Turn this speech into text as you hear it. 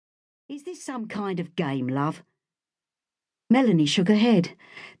Is this some kind of game, love? Melanie shook her head.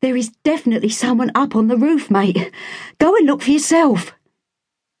 There is definitely someone up on the roof, mate. Go and look for yourself.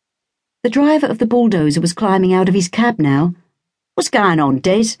 The driver of the bulldozer was climbing out of his cab now. What's going on,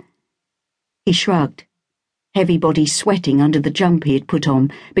 Des? He shrugged, heavy body sweating under the jumper he had put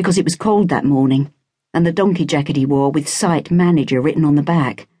on because it was cold that morning, and the donkey jacket he wore with site manager written on the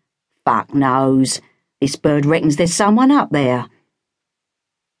back. Fuck knows. This bird reckons there's someone up there.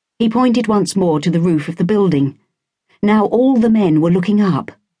 He pointed once more to the roof of the building. Now all the men were looking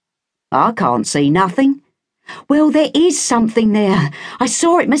up. I can't see nothing. Well, there is something there. I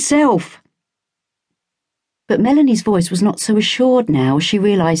saw it myself. But Melanie's voice was not so assured now as she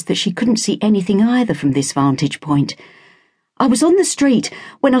realised that she couldn't see anything either from this vantage point. I was on the street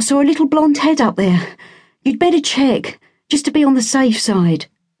when I saw a little blonde head up there. You'd better check, just to be on the safe side.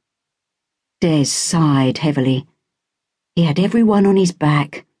 Des sighed heavily. He had everyone on his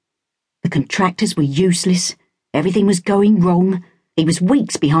back. The contractors were useless. Everything was going wrong. He was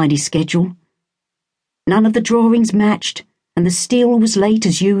weeks behind his schedule. None of the drawings matched, and the steel was late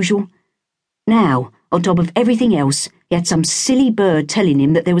as usual. Now, on top of everything else, he had some silly bird telling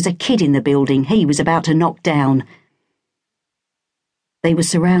him that there was a kid in the building he was about to knock down. They were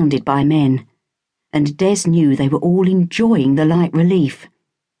surrounded by men, and Des knew they were all enjoying the light relief.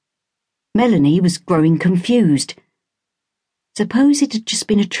 Melanie was growing confused. Suppose it had just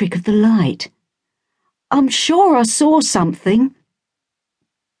been a trick of the light. I'm sure I saw something.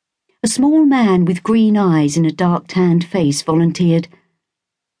 A small man with green eyes in a dark-tanned face volunteered.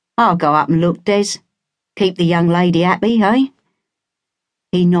 I'll go up and look, Des. Keep the young lady happy, eh?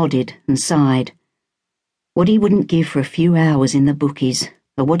 He nodded and sighed. What he wouldn't give for a few hours in the bookies,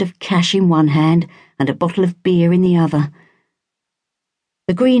 a wad of cash in one hand and a bottle of beer in the other.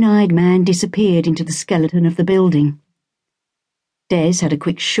 The green-eyed man disappeared into the skeleton of the building. Des had a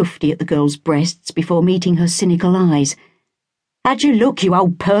quick shufty at the girl's breasts before meeting her cynical eyes. How'd you look, you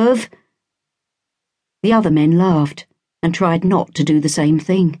old perv? The other men laughed and tried not to do the same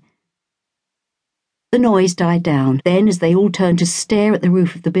thing. The noise died down then as they all turned to stare at the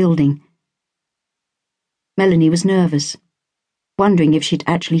roof of the building. Melanie was nervous, wondering if she'd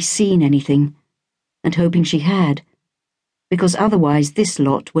actually seen anything, and hoping she had, because otherwise this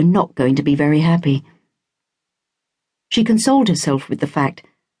lot were not going to be very happy. She consoled herself with the fact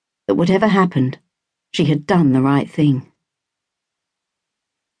that whatever happened, she had done the right thing.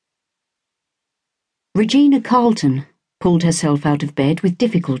 Regina Carlton pulled herself out of bed with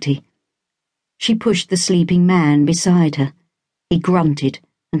difficulty. She pushed the sleeping man beside her. He grunted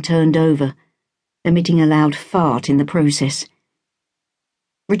and turned over, emitting a loud fart in the process.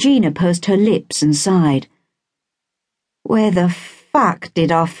 Regina pursed her lips and sighed. Where the fuck did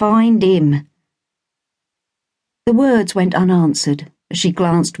I find him? The words went unanswered as she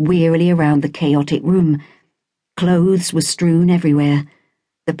glanced wearily around the chaotic room. Clothes were strewn everywhere.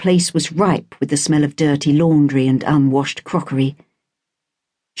 The place was ripe with the smell of dirty laundry and unwashed crockery.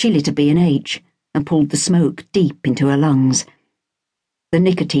 She lit a B&H and pulled the smoke deep into her lungs. The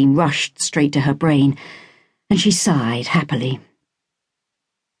nicotine rushed straight to her brain, and she sighed happily.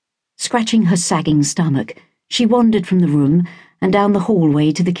 Scratching her sagging stomach, she wandered from the room and down the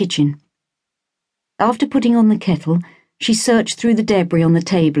hallway to the kitchen. After putting on the kettle, she searched through the debris on the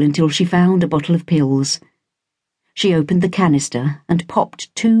table until she found a bottle of pills. She opened the canister and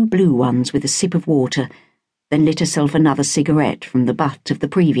popped 2 blue ones with a sip of water, then lit herself another cigarette from the butt of the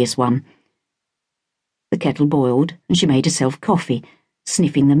previous one. The kettle boiled, and she made herself coffee,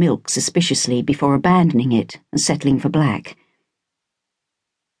 sniffing the milk suspiciously before abandoning it and settling for black.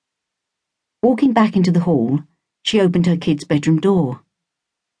 Walking back into the hall, she opened her kid's bedroom door.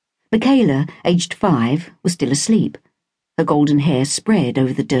 Michaela, aged 5, was still asleep, her golden hair spread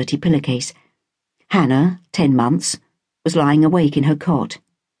over the dirty pillowcase. Hannah, 10 months, was lying awake in her cot,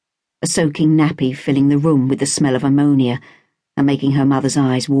 a soaking nappy filling the room with the smell of ammonia and making her mother's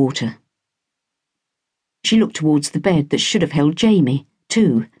eyes water. She looked towards the bed that should have held Jamie,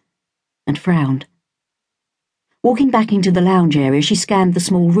 too, and frowned. Walking back into the lounge area, she scanned the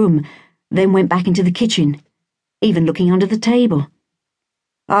small room, then went back into the kitchen, even looking under the table.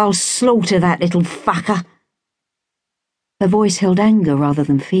 I'll slaughter that little fucker. Her voice held anger rather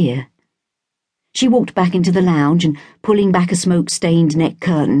than fear. She walked back into the lounge and, pulling back a smoke-stained neck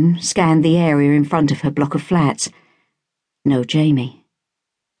curtain, scanned the area in front of her block of flats. No Jamie.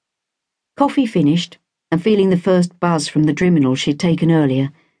 Coffee finished, and feeling the first buzz from the Driminal she'd taken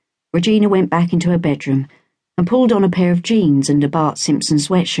earlier, Regina went back into her bedroom and pulled on a pair of jeans and a Bart Simpson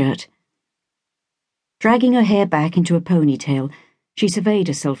sweatshirt. Dragging her hair back into a ponytail, she surveyed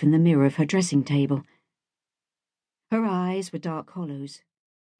herself in the mirror of her dressing table. Her eyes were dark hollows,